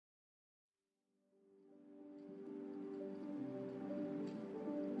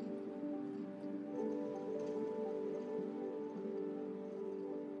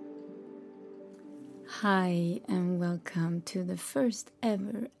Hi, and welcome to the first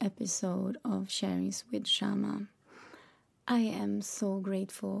ever episode of Sharings with Shama. I am so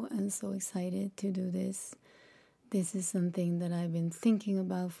grateful and so excited to do this. This is something that I've been thinking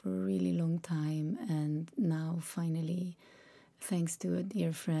about for a really long time, and now finally, thanks to a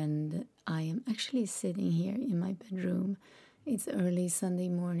dear friend, I am actually sitting here in my bedroom. It's early Sunday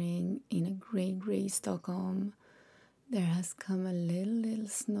morning in a gray Stockholm. There has come a little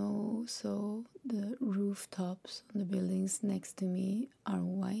snow, so the rooftops on the buildings next to me are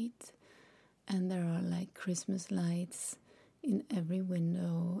white, and there are like Christmas lights in every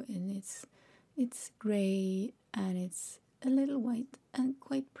window, and it's gray and it's a little white and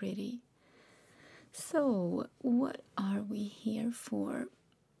quite pretty. So, what are we here for?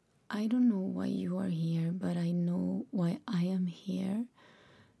 I don't know why you are here, but I know why I am here.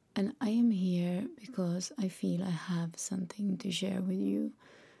 And I am here because I feel I have something to share with you.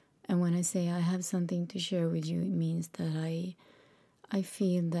 And when I say I have something to share with you, it means that I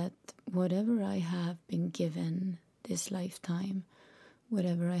feel that whatever I have been given this lifetime,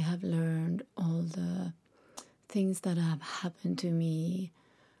 whatever I have learned, all the things that have happened to me,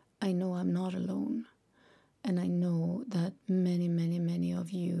 I know I'm not alone. And I know that many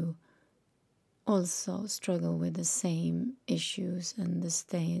of you also struggle with the same issues and the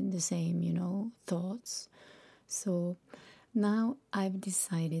same, thoughts. So now I've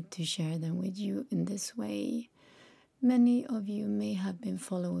decided to share them with you in this way. Many of you may have been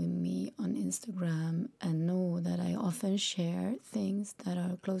following me on Instagram and know that I often share things that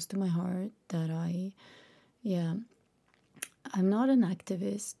are close to my heart, I'm not an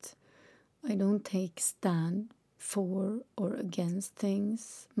activist. I don't take stand for or against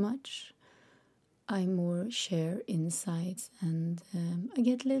things much. I more share insights, and I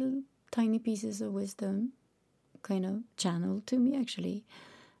get little tiny pieces of wisdom kind of channeled to me actually,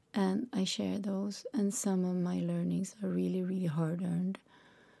 and I share those, and some of my learnings are really hard-earned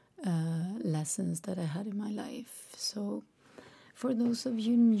lessons that I had in my life. So for those of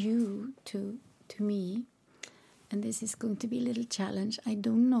you new to me, and this is going to be a little challenge, I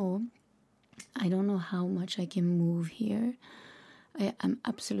don't know how much I can move here. I am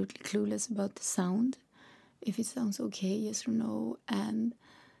absolutely clueless about the sound, if it sounds okay, yes or no. And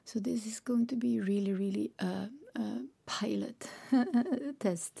so this is going to be really a pilot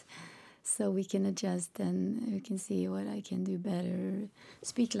test, so we can adjust and we can see what I can do better,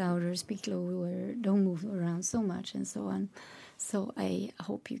 speak louder, speak lower, don't move around so much, and so on. So I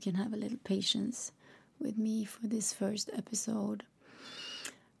hope you can have a little patience with me for this first episode.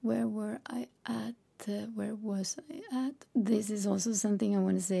 Where were I at? Where was I at? This is also something I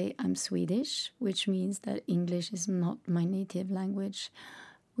want to say. I'm Swedish, which means that English is not my native language,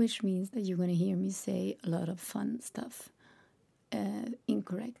 which means that you're going to hear me say a lot of fun stuff.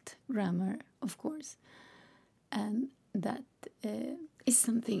 Incorrect grammar, of course. And that is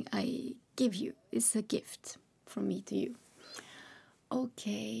something I give you. It's a gift from me to you.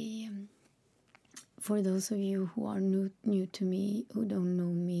 Okay. For those of you who are new to me, who don't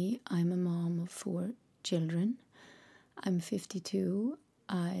know me, I'm a mom of 4 children. I'm 52.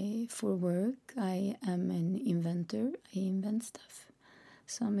 For work, I am an inventor. I invent stuff.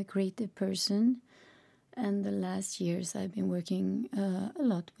 So I'm a creative person. And the last years, I've been working a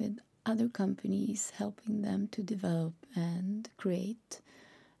lot with other companies, helping them to develop and create,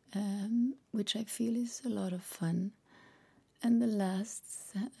 which I feel is a lot of fun. And the last,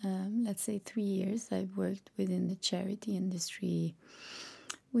 let's say 3 years, I've worked within the charity industry,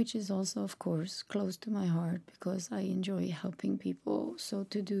 which is also, of course, close to my heart because I enjoy helping people. So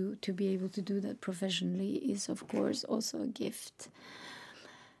to be able to do that professionally is, of course, also a gift.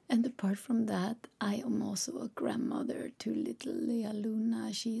 And apart from that, I am also a grandmother to little Lea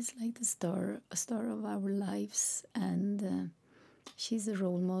Luna. She's like a star of our lives, and she's a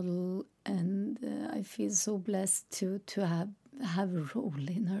role model, and I feel so blessed to have a role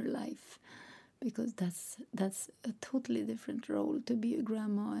in her life, because that's a totally different role, to be a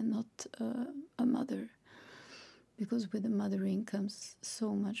grandma and not a mother, because with the mothering comes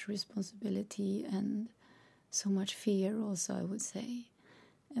so much responsibility and so much fear also, I would say.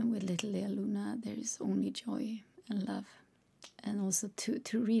 And with little Lea Luna, there is only joy and love, and also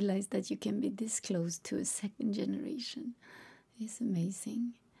to realize that you can be this close to a second generation. It's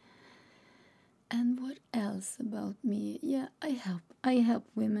amazing. And what else about me? Yeah, I help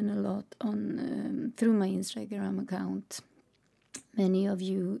women a lot on through my Instagram account. Many of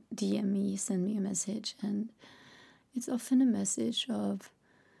you DM me, send me a message, and it's often a message of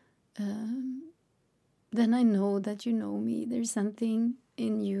then I know that you know me. There's something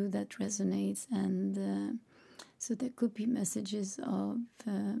in you that resonates, and so there could be messages of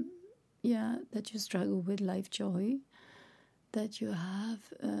that you struggle with life joy, that you have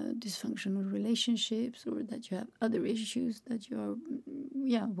dysfunctional relationships, or that you have other issues that you are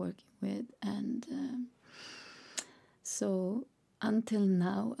working with. And so until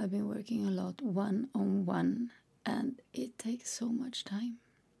now I've been working a lot one-on-one, and it takes so much time.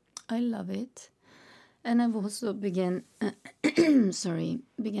 I love it. And I've also began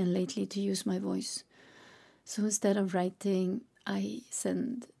lately to use my voice. So instead of writing, I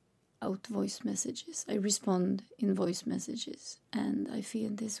send out voice messages. I respond in voice messages, and I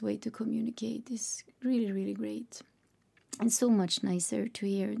feel this way to communicate is really, really great. It's so much nicer to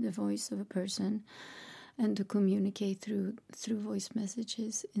hear the voice of a person and to communicate through voice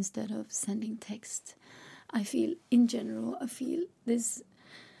messages instead of sending text. I feel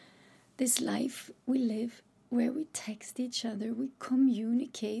this life we live, where we text each other, we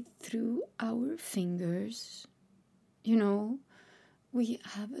communicate through our fingers. We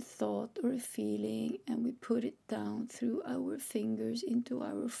have a thought or a feeling, and we put it down through our fingers into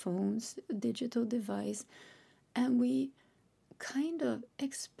our phones, a digital device, and we kind of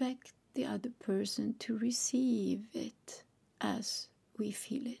expect the other person to receive it as we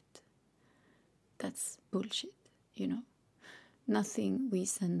feel it. That's bullshit, Nothing we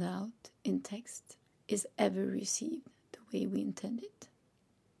send out in text is ever received the way we intend it.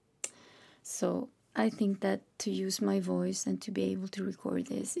 So I think that to use my voice and to be able to record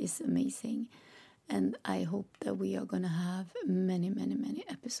this is amazing. And I hope that we are going to have many, many, many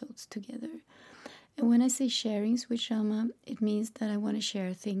episodes together. And when I say sharing with Shama, it means that I want to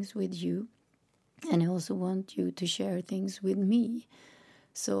share things with you. And I also want you to share things with me.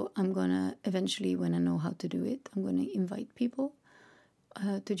 So I'm going to, eventually, when I know how to do it, I'm going to invite people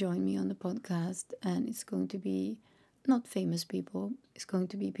to join me on the podcast. And it's going to be not famous people. It's going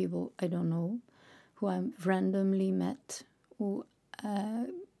to be people I don't know, who I've randomly met, who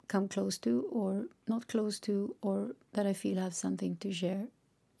come close to or not close to, or that I feel have something to share,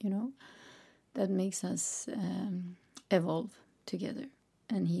 that makes us evolve together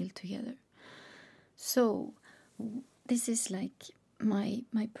and heal together. So this is like my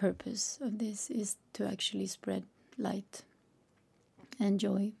purpose of this is to actually spread light and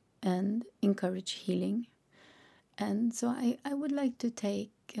joy and encourage healing. And so I would like to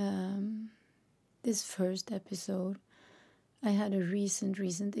take this first episode. I had a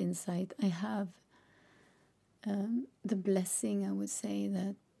recent insight. I have the blessing, I would say,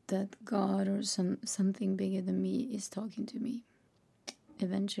 that God or something bigger than me is talking to me.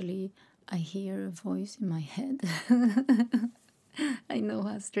 Eventually, I hear a voice in my head. I know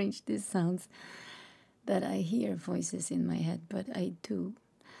how strange this sounds, that I hear voices in my head, but I do.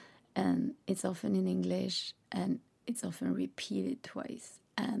 And it's often in English, and it's often repeated twice.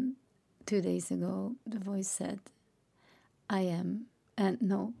 And 2 days ago, the voice said, the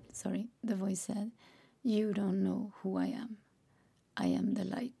voice said, "You don't know who I am. I am the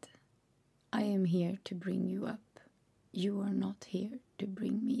light. I am here to bring you up. You are not here to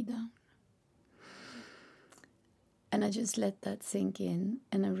bring me down." And I just let that sink in,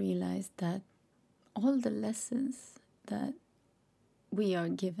 and I realized that all the lessons that we are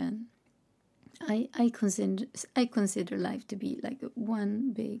given, I consider life to be like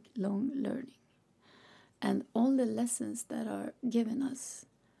one big long learning. And all the lessons that are given us,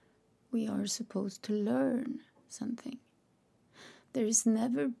 we are supposed to learn something. There has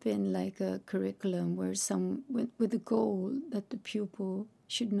never been like a curriculum where with the goal that the pupil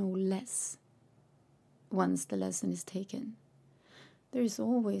should know less once the lesson is taken. There is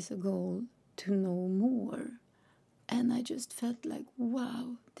always a goal to know more. And I just felt like,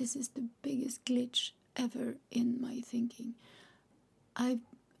 wow, this is the biggest glitch ever in my thinking.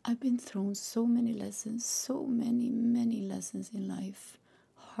 I've been thrown so many lessons, so many lessons in life.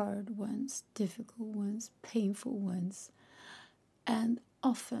 Hard ones, difficult ones, painful ones. And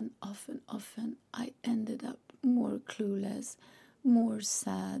often, I ended up more clueless, more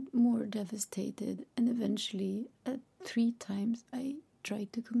sad, more devastated. And eventually, 3 times, I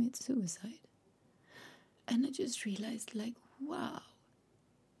tried to commit suicide. And I just realized, like, wow,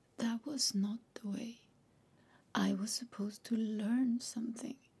 that was not the way. I was supposed to learn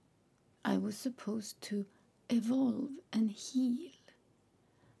something. I was supposed to evolve and heal.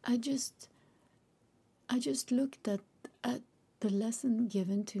 I just looked at the lesson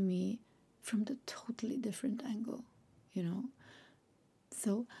given to me from the totally different angle,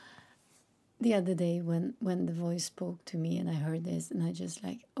 So the other day when the voice spoke to me and I heard this, and I just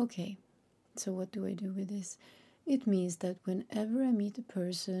like, okay, so what do I do with this? It means that whenever I meet a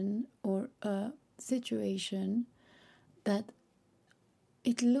person or a situation that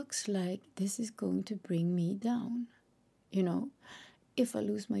it looks like this is going to bring me down, if I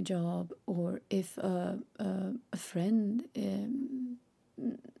lose my job, or if a friend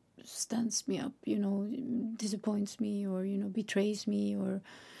stands me up, disappoints me, or, betrays me, or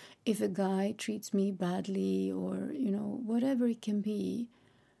if a guy treats me badly, or, whatever it can be,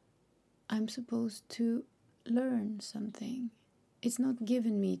 I'm supposed to learn something. It's not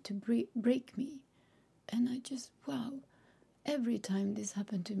given me to break me. And I just, wow, every time this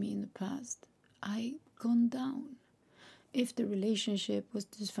happened to me in the past, I gone down. If the relationship was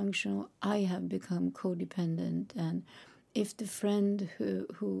dysfunctional, I have become codependent. And if the friend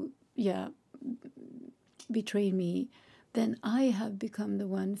who betrayed me, then I have become the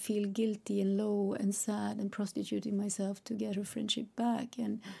one feel guilty and low and sad and prostituting myself to get her friendship back.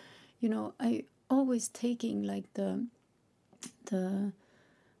 And I always taking like the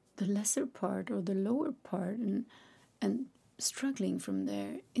lesser part or the lower part, and struggling from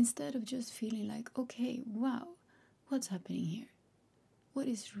there, instead of just feeling like, okay, wow, what's happening here? What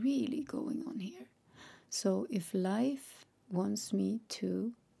is really going on here? So if life wants me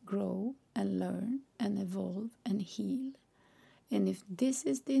to grow and learn and evolve and heal, and if this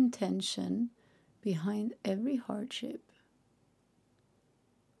is the intention behind every hardship,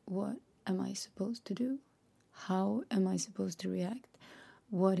 what am I supposed to do? How am I supposed to react?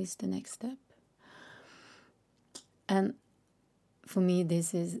 What is the next step? And for me,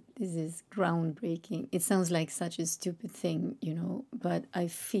 this is groundbreaking. It sounds like such a stupid thing, but I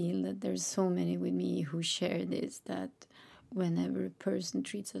feel that there's so many with me who share this, that whenever a person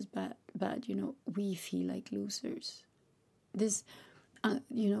treats us bad, we feel like losers. This,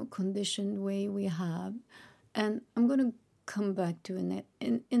 conditioned way we have. And I'm going to come back to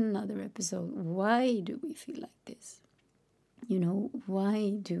in another episode. Why do we feel like this?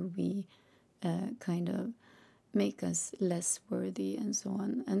 Why do we kind of make us less worthy and so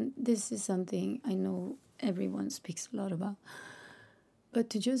on? And this is something I know everyone speaks a lot about. But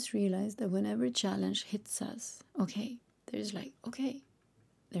to just realize that whenever a challenge hits us, there's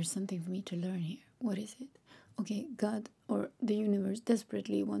something for me to learn here. What is it? Okay, God or the universe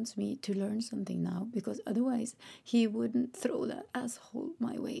desperately wants me to learn something now, because otherwise he wouldn't throw that asshole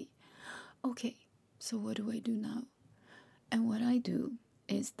my way. Okay, so what do I do now? And what I do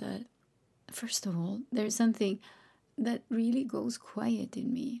is that, first of all, there's something that really goes quiet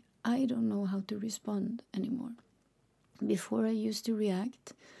in me. I don't know how to respond anymore. Before, I used to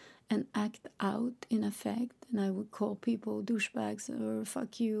react and act out in affect, and I would call people douchebags or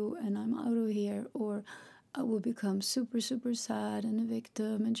fuck you and I'm out of here, or I would become super, super sad and a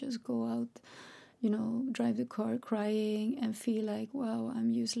victim and just go out, drive the car crying and feel like, wow,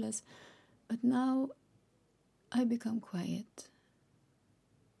 I'm useless. But now I become quiet.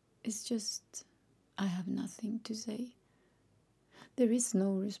 It's just, I have nothing to say. There is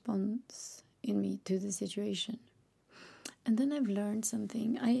no response in me to the situation. And then I've learned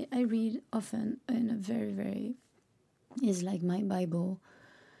something. I read often in a very, very, it's like my Bible.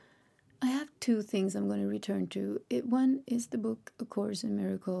 I have two things I'm going to return to. One is the book A Course in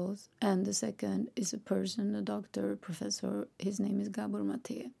Miracles, and the second is a person, a doctor, professor. His name is Gabor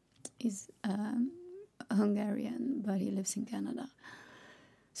Mate. He's Hungarian, but he lives in Canada.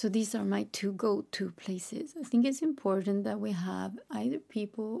 So these are my two go-to places. I think it's important that we have either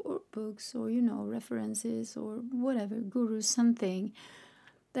people or books or, references or whatever, gurus, something.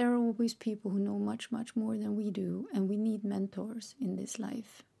 There are always people who know much, much more than we do, and we need mentors in this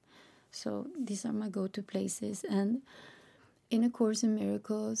life. So these are my go-to places. And in A Course in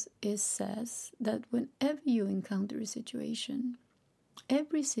Miracles, it says that whenever you encounter a situation,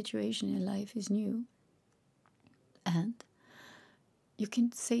 every situation in life is new. And you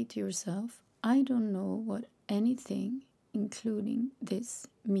can say to yourself, I don't know what anything, including this,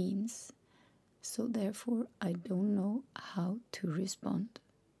 means. So therefore, I don't know how to respond.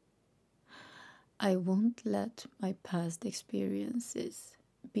 I won't let my past experiences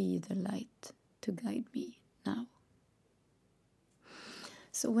be the light to guide me now.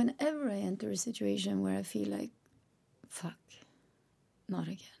 So whenever I enter a situation where I feel like, fuck, not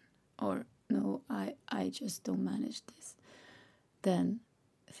again, or no, I just don't manage this, then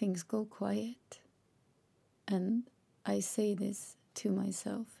things go quiet. And I say this to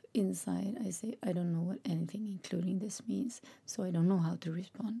myself inside. I say, I don't know what anything, including this, means, so I don't know how to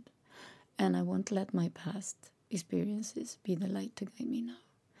respond. And I won't let my past experiences be the light to guide me now.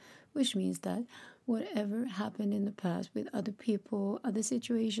 Which means that whatever happened in the past with other people, other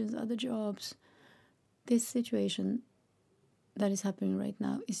situations, other jobs, this situation that is happening right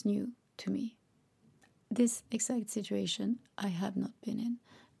now is new to me. This exact situation I have not been in,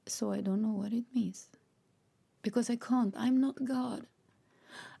 so I don't know what it means. Because I can't. I'm not God.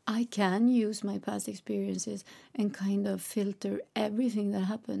 I can use my past experiences and kind of filter everything that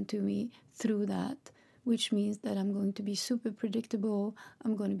happened to me through that, which means that I'm going to be super predictable,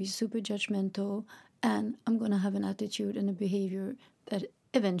 I'm going to be super judgmental, and I'm going to have an attitude and a behavior that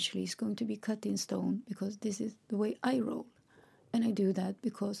eventually is going to be cut in stone, because this is the way I roll. And I do that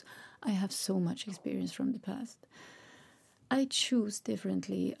because I have so much experience from the past. I choose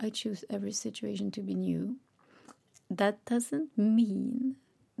differently. I choose every situation to be new. That doesn't mean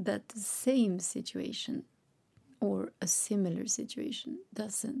that the same situation or a similar situation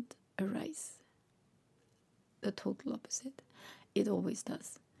doesn't arise. The total opposite. It always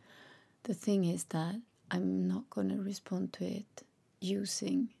does. The thing is that I'm not going to respond to it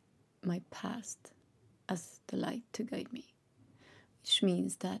using my past as the light to guide me, which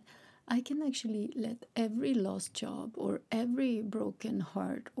means that I can actually let every lost job or every broken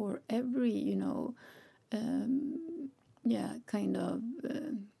heart or every, kind of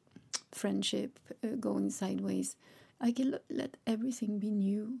friendship going sideways, I can let everything be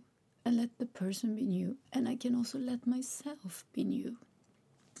new and let the person be new, and I can also let myself be new.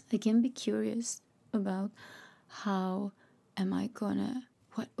 I can be curious about how am I gonna,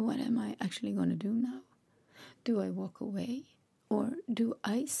 what am I actually gonna do now? Do I walk away? Or do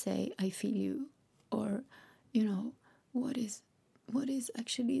I say I feel you? Or, what is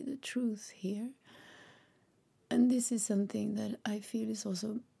actually the truth here? And this is something that I feel is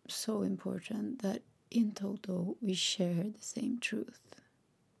also so important, that in total we share the same truth.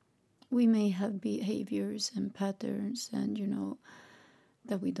 We may have behaviors and patterns and,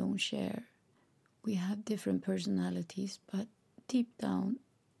 that we don't share. We have different personalities, but deep down,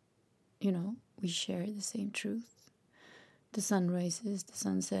 we share the same truth. The sun rises, the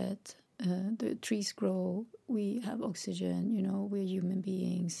sun sets, the trees grow, we have oxygen, we're human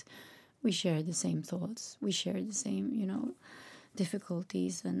beings. We share the same thoughts. We share the same,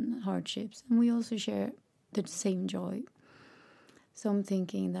 difficulties and hardships. And we also share the same joy. So I'm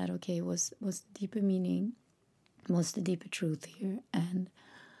thinking that, okay, what's the deeper meaning? What's the deeper truth here? And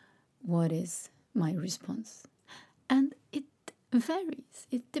what is my response? And it varies.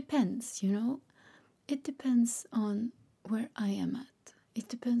 It depends, It depends on where I am at. It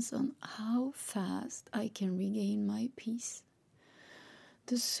depends on how fast I can regain my peace.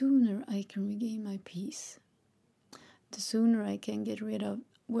 The sooner I can regain my peace, the sooner I can get rid of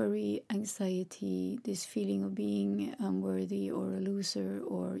worry, anxiety, this feeling of being unworthy or a loser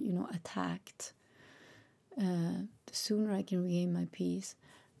or, attacked. The sooner I can regain my peace,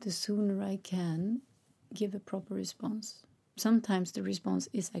 the sooner I can give a proper response. Sometimes the response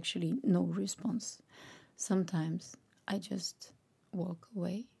is actually no response. Sometimes I just walk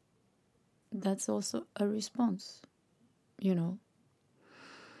away. That's also a response,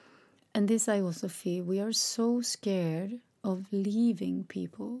 And this I also feel, we are so scared of leaving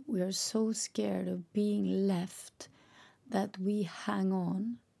people. We are so scared of being left that we hang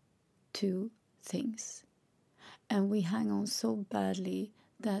on to things. And we hang on so badly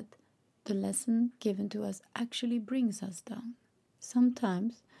that the lesson given to us actually brings us down.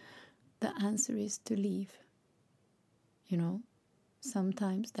 Sometimes the answer is to leave.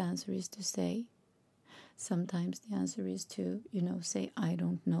 Sometimes the answer is to stay. Sometimes the answer is to, say, I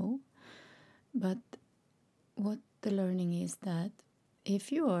don't know. But what the learning is that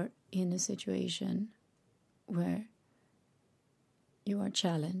if you are in a situation where you are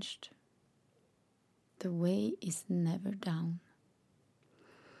challenged, the way is never down.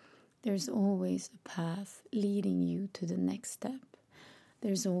 There's always a path leading you to the next step.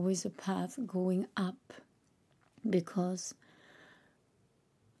 There's always a path going up, because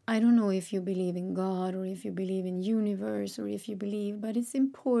I don't know if you believe in God or if you believe in universe or if you believe, but it's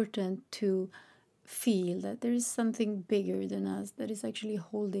important to feel that there is something bigger than us that is actually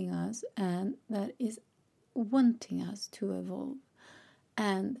holding us and that is wanting us to evolve.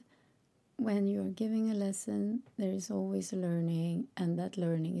 And when you're giving a lesson, there is always a learning, and that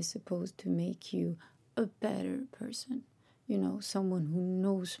learning is supposed to make you a better person. Someone who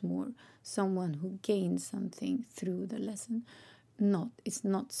knows more, someone who gains something through the lesson. It's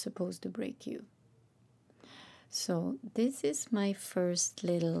not supposed to break you. So this is my first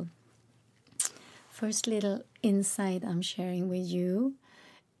little insight I'm sharing with you,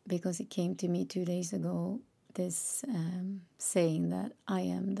 because it came to me 2 days ago, this saying that I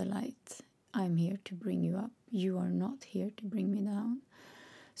am the light. I'm here to bring you up. You are not here to bring me down.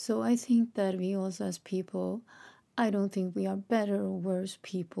 So I think that we also as people, I don't think we are better or worse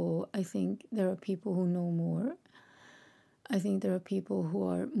people. I think there are people who know more. I think there are people who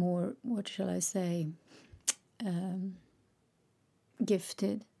are more, what shall I say,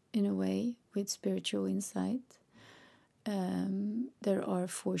 gifted in a way with spiritual insight. There are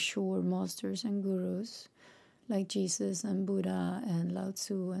for sure masters and gurus like Jesus and Buddha and Lao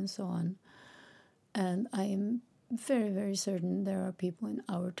Tzu and so on. And I am very, very certain there are people in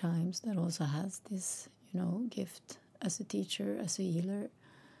our times that also has this, gift as a teacher, as a healer.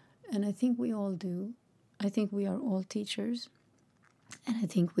 And I think we all do. I think we are all teachers. And I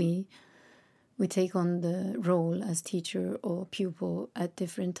think we take on the role as teacher or pupil at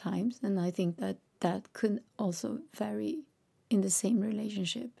different times. And I think that could also vary in the same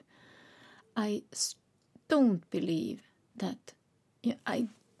relationship. I don't believe that. I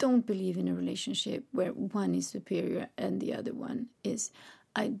don't believe in a relationship where one is superior and the other one is.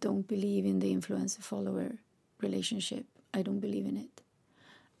 I don't believe in the influencer-follower relationship. I don't believe in it.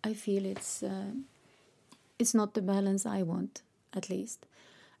 I feel it's not the balance I want, at least.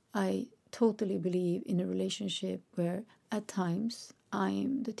 I totally believe in a relationship where at times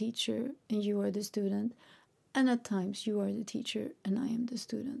I'm the teacher and you are the student, and at times you are the teacher and I am the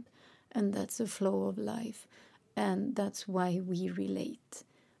student. And that's a flow of life. And that's why we relate,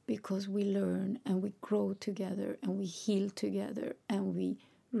 because we learn and we grow together and we heal together and we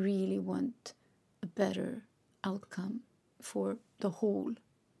really want a better outcome for the whole.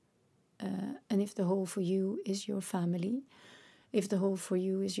 And if the whole for you is your family, if the whole for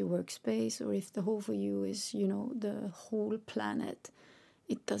you is your workspace, or if the whole for you is, the whole planet,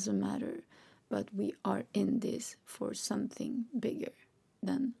 it doesn't matter. But we are in this for something bigger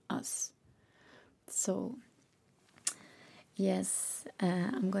than us. So, yes,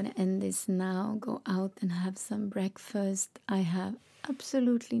 I'm going to end this now, go out and have some breakfast. I have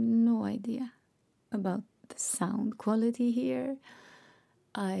absolutely no idea about the sound quality here.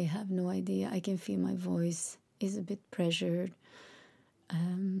 I have no idea. I can feel my voice is a bit pressured.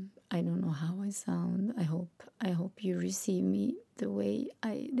 I don't know how I sound. I hope you receive me the way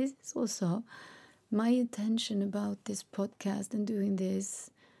this is also my intention about this podcast and doing this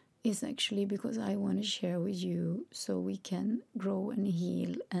is actually because I want to share with you so we can grow and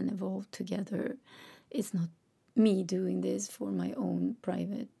heal and evolve together. It's not me doing this for my own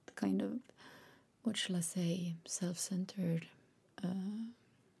private kind of, what shall I say, self-centered,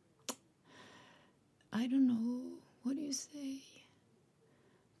 I don't know, what do you say,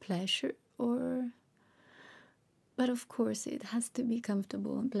 pleasure, but of course it has to be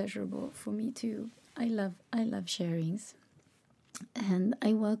comfortable and pleasurable for me too. I love sharings. And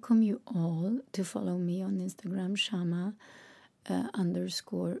I welcome you all to follow me on Instagram, Shama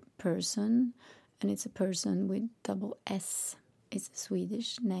 _person. And it's a person with double S. It's a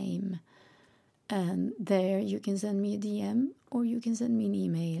Swedish name. And there you can send me a DM or you can send me an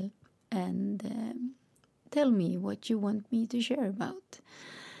email and tell me what you want me to share about.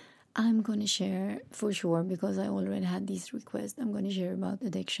 I'm going to share for sure, because I already had these requests. I'm going to share about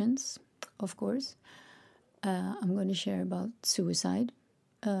addictions, of course. I'm going to share about suicide,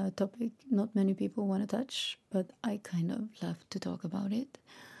 a topic not many people want to touch, but I kind of love to talk about it.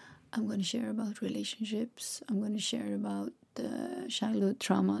 I'm going to share about relationships. I'm going to share about childhood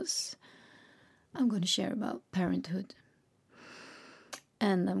traumas. I'm going to share about parenthood.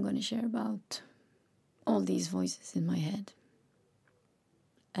 And I'm going to share about all these voices in my head.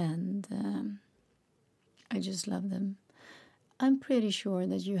 And I just love them. I'm pretty sure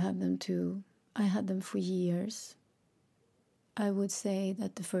that you have them too. I had them for years. I would say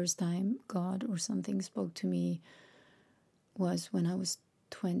that the first time God or something spoke to me was when I was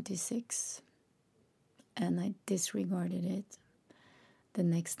 26. And I disregarded it. The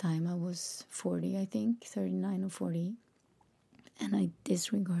next time I was 40, I think, 39 or 40. And I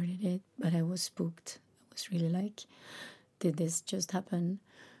disregarded it, but I was spooked. I was really like, did this just happen?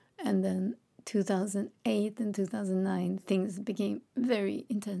 And then 2008 and 2009, things became very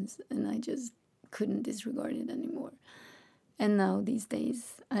intense and I just couldn't disregard it anymore. And now these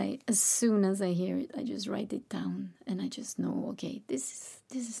days, as soon as I hear it, I just write it down and I just know, okay, this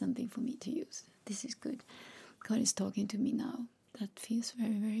is something for me to use. This is good. God is talking to me now. That feels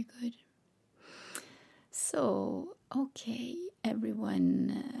very, very good. So, okay,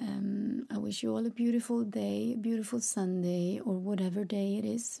 everyone, I wish you all a beautiful day, a beautiful Sunday, or whatever day it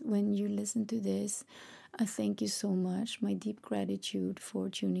is when you listen to this. I thank you so much. My deep gratitude for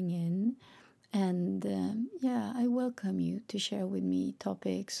tuning in. And I welcome you to share with me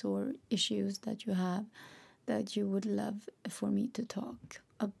topics or issues that you have that you would love for me to talk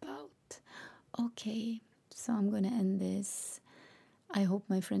about. Okay, so I'm going to end this. I hope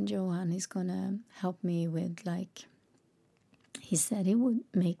my friend Johan is going to help me with, he said he would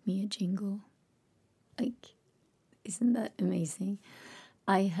make me a jingle. Isn't that amazing?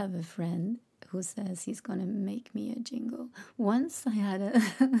 I have a friend who says he's gonna make me a jingle. Once I had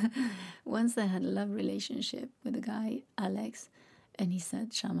a love relationship with a guy, Alex, and he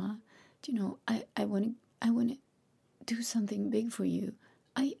said, Shama, do you know, I wanna do something big for you.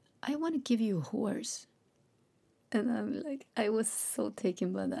 I wanna give you a horse. And I'm like, I was so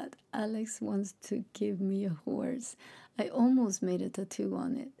taken by that. Alex wants to give me a horse. I almost made a tattoo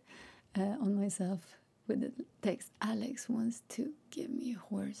on it, on myself, with the text, Alex wants to give me a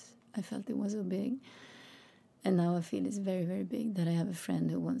horse. I felt it was so big. And now I feel it's very, very big that I have a friend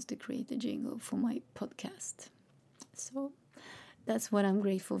who wants to create a jingle for my podcast. So that's what I'm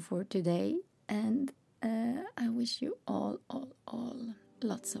grateful for today. And I wish you all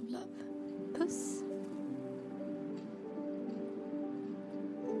lots of love. Puss.